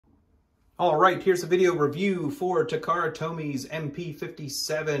All right, here's a video review for Takara Tomy's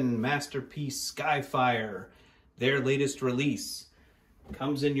MP-57 Masterpiece Skyfire, their latest release.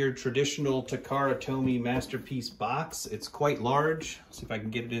 Comes in your traditional Takara Tomy Masterpiece box. It's quite large. See if I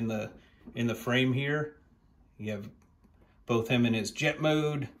can get it in the frame here. You have both him in his jet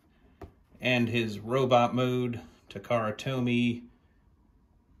mode and his robot mode. Takara Tomy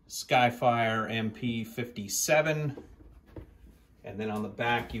Skyfire MP-57. And then on the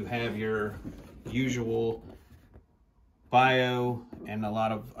back, you have your usual bio and a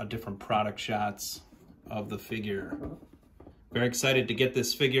lot of different product shots of the figure. Very excited to get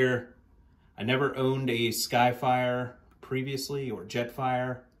this figure. I never owned a Skyfire previously or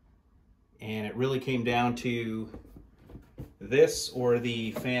Jetfire, and it really came down to this or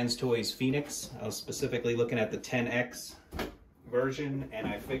the Fans Toys Phoenix. I was specifically looking at the 10X version, and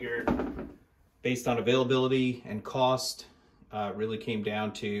I figured based on availability and cost, really came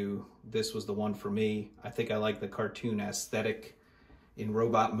down to this was the one for me. I think I like the cartoon aesthetic in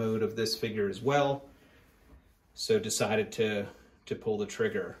robot mode of this figure as well, so decided to pull the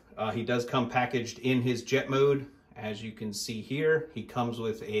trigger. He does come packaged in his jet mode. As you can see here, he comes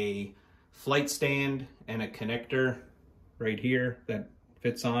with a flight stand and a connector right here that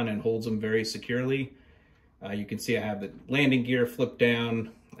fits on and holds him very securely. You can see I have the landing gear flipped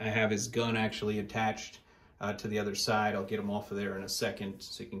down. I have his gun actually attached to the other side. I'll get him off of there in a second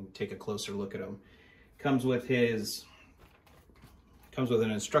so you can take a closer look at him. Comes with an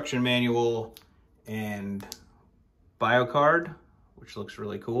instruction manual and bio card, which looks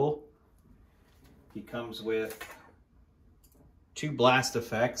really cool. He comes with 2 blast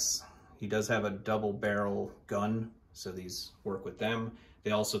effects. He does have a double barrel gun, so these work with them. They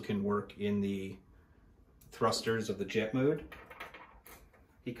also can work in the thrusters of the jet mode.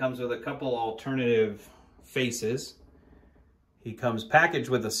 He comes with a couple alternative faces. He comes packaged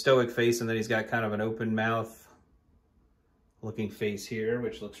with a stoic face, and then he's got kind of an open mouth looking face here,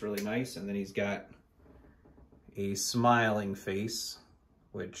 which looks really nice. And then he's got a smiling face,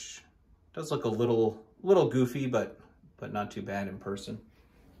 which does look a little goofy, but not too bad in person.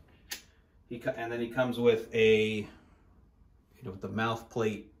 And then he comes with a, with the mouth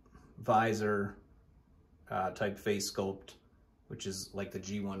plate visor type face sculpt, which is like the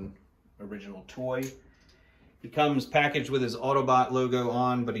G1 original toy. He comes packaged with his Autobot logo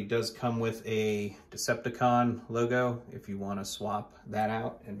on, but he does come with a Decepticon logo if you want to swap that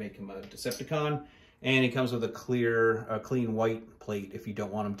out and make him a Decepticon. And he comes with a clean white plate if you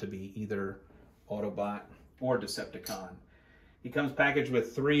don't want him to be either Autobot or Decepticon. He comes packaged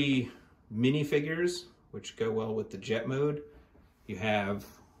with 3 minifigures, which go well with the jet mode. You have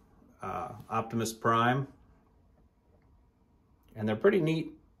Optimus Prime, and they're pretty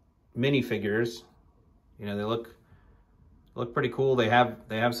neat minifigures. You know, they look pretty cool. They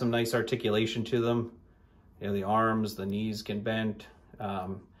have some nice articulation to them. You know, the arms, the knees can bend.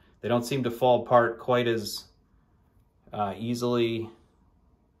 They don't seem to fall apart quite as easily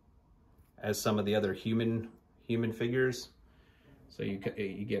as some of the other human figures. So you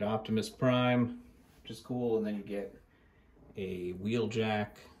get Optimus Prime, which is cool, and then you get a Wheeljack.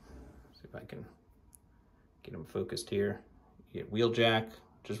 See if I can get him focused here. You get Wheeljack,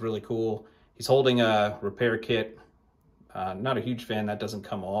 which is really cool. He's holding a repair kit. Not a huge fan, that doesn't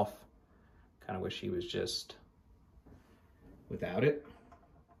come off. Kind of wish he was just without it,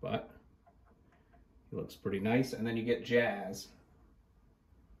 but he looks pretty nice. And then you get Jazz.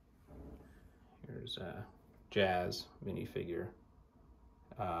 Here's Jazz minifigure.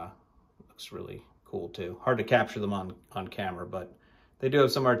 Looks really cool too. Hard to capture them on camera, but they do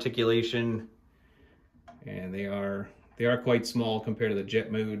have some articulation, and they are quite small compared to the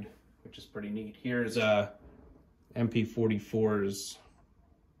jet mode, which is pretty neat. Here's MP-44's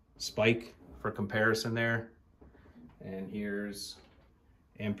Spike for comparison there. And here's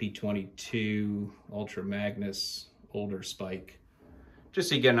MP-22 Ultra Magnus older Spike. Just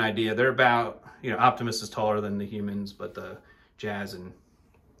so you get an idea, they're about, Optimus is taller than the humans, but the Jazz and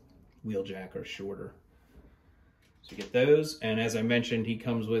Wheeljack are shorter. So you get those, and as I mentioned, he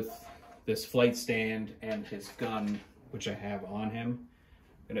comes with this flight stand and his gun, which I have on him.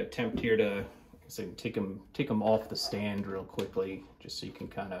 I'm gonna attempt here to take him off the stand real quickly, just so you can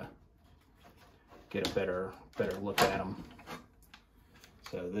kind of get a better look at him.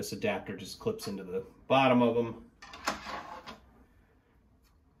 So this adapter just clips into the bottom of him,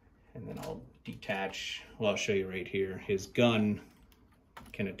 and then I'll detach. Well, I'll show you right here. His gun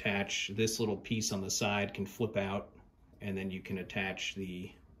can attach. This little piece on the side can flip out, and then you can attach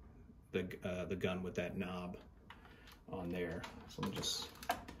the gun with that knob on there. So let me just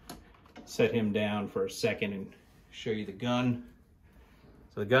set him down for a second and show you the gun.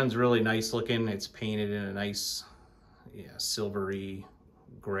 So the gun's really nice looking. It's painted in a nice, silvery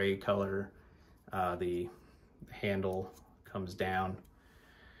gray color. The handle comes down,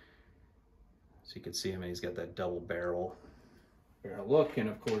 so you can see him, and he's got that double barrel look. And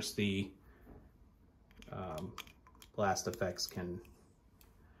of course the blast effects can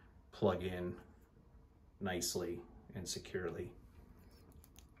plug in nicely and securely.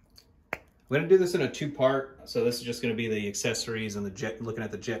 I'm going to do this in a two-part, so this is just going to be the accessories and the jet, looking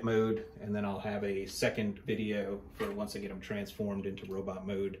at the jet mode, and then I'll have a second video for once I get them transformed into robot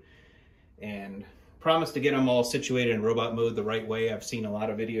mode. And promise to get them all situated in robot mode the right way. I've seen a lot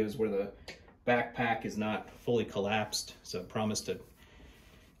of videos where the backpack is not fully collapsed, so promise to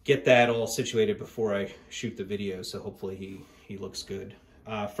get that all situated before I shoot the video, so hopefully he looks good.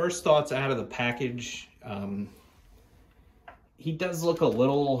 First thoughts out of the package, he does look a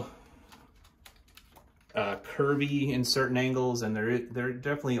little curvy in certain angles, and there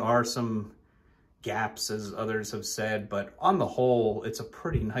definitely are some gaps, as others have said, but on the whole, it's a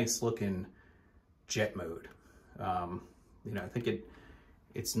pretty nice looking jet mode. You know, I think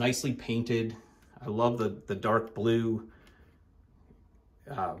it's nicely painted. I love the dark blue,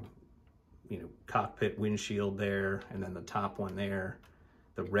 you know, cockpit windshield there, and then the top one there.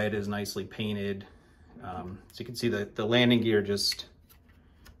 The red is nicely painted. So you can see the landing gear, just,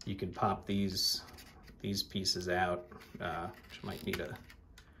 you can pop these pieces out, which might need a,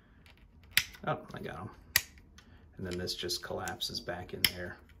 oh, I got them. And then this just collapses back in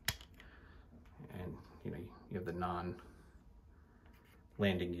there. And, you know, you have the non-landing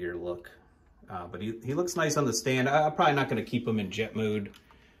gear look. But he looks nice on the stand. I'm probably not going to keep him in jet mode.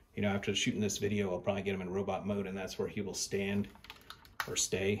 You know, after shooting this video, I'll probably get him in robot mode, and that's where he will stand or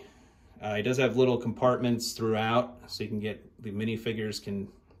stay. He does have little compartments throughout, so you can get, the minifigures can,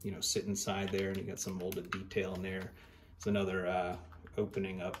 you know, sit inside there, and you got some molded detail in there. There's another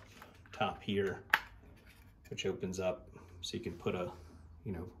opening up top here, which opens up, so you can put a,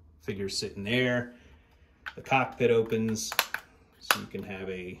 you know, figure sitting there. The cockpit opens, so you can have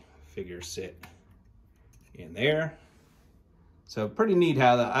a figure sit in there. So pretty neat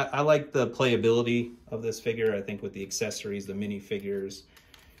how I like the playability of this figure. I think with the accessories, the minifigures,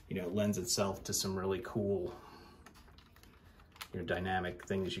 you know, lends itself to some really cool, you know, dynamic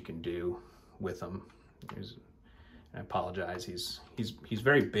things you can do with them. I apologize, he's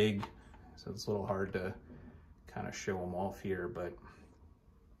very big, so it's a little hard to kind of show him off here, but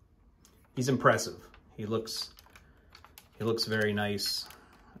he's impressive. He looks very nice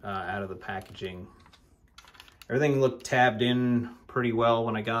out of the packaging. Everything looked tabbed in pretty well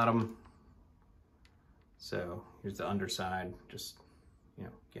when I got him. So here's the underside, just, you know,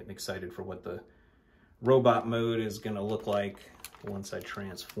 getting excited for what the robot mode is gonna look like once I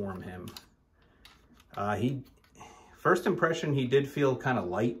transform him. First impression, he did feel kind of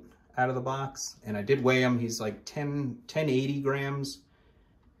light out of the box, and I did weigh him. He's like 1080 grams,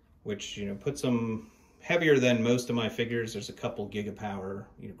 which, you know, puts him heavier than most of my figures. There's a couple Gigapower,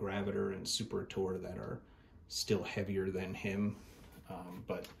 you know, Graviter and Super Tor that are still heavier than him.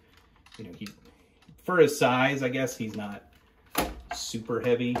 But, you know, for his size, I guess he's not super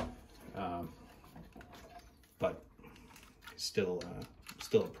heavy, but still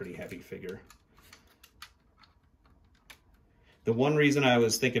a pretty heavy figure. The one reason I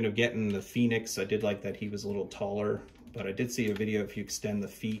was thinking of getting the Phoenix, I did like that he was a little taller, but I did see a video, if you extend the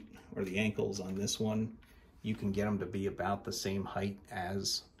feet or the ankles on this one, you can get them to be about the same height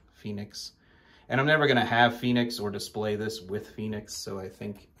as Phoenix. And I'm never gonna have Phoenix or display this with Phoenix, so I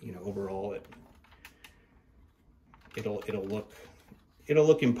think, you know, overall it'll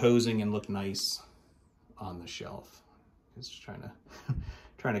look imposing and look nice on the shelf. Just trying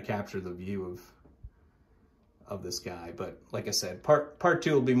to capture the view of this guy. But like I said, part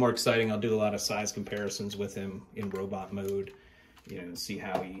two will be more exciting. I'll do a lot of size comparisons with him in robot mode, you know, and see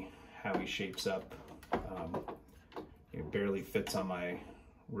how he shapes up. It barely fits on my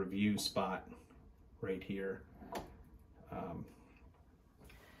review spot right here.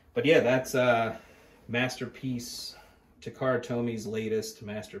 But yeah, that's Masterpiece, Takara Tomy's latest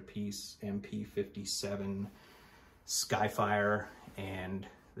Masterpiece MP-57 Skyfire, and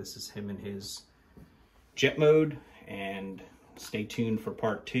this is him in his jet mode, and stay tuned for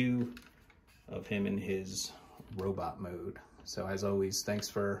part two of him in his robot mode. So as always, thanks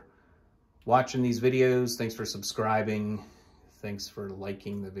for watching these videos, thanks for subscribing, thanks for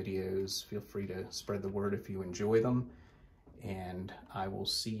liking the videos. Feel free to spread the word if you enjoy them, and I will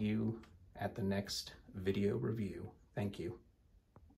see you at the next video review. Thank you.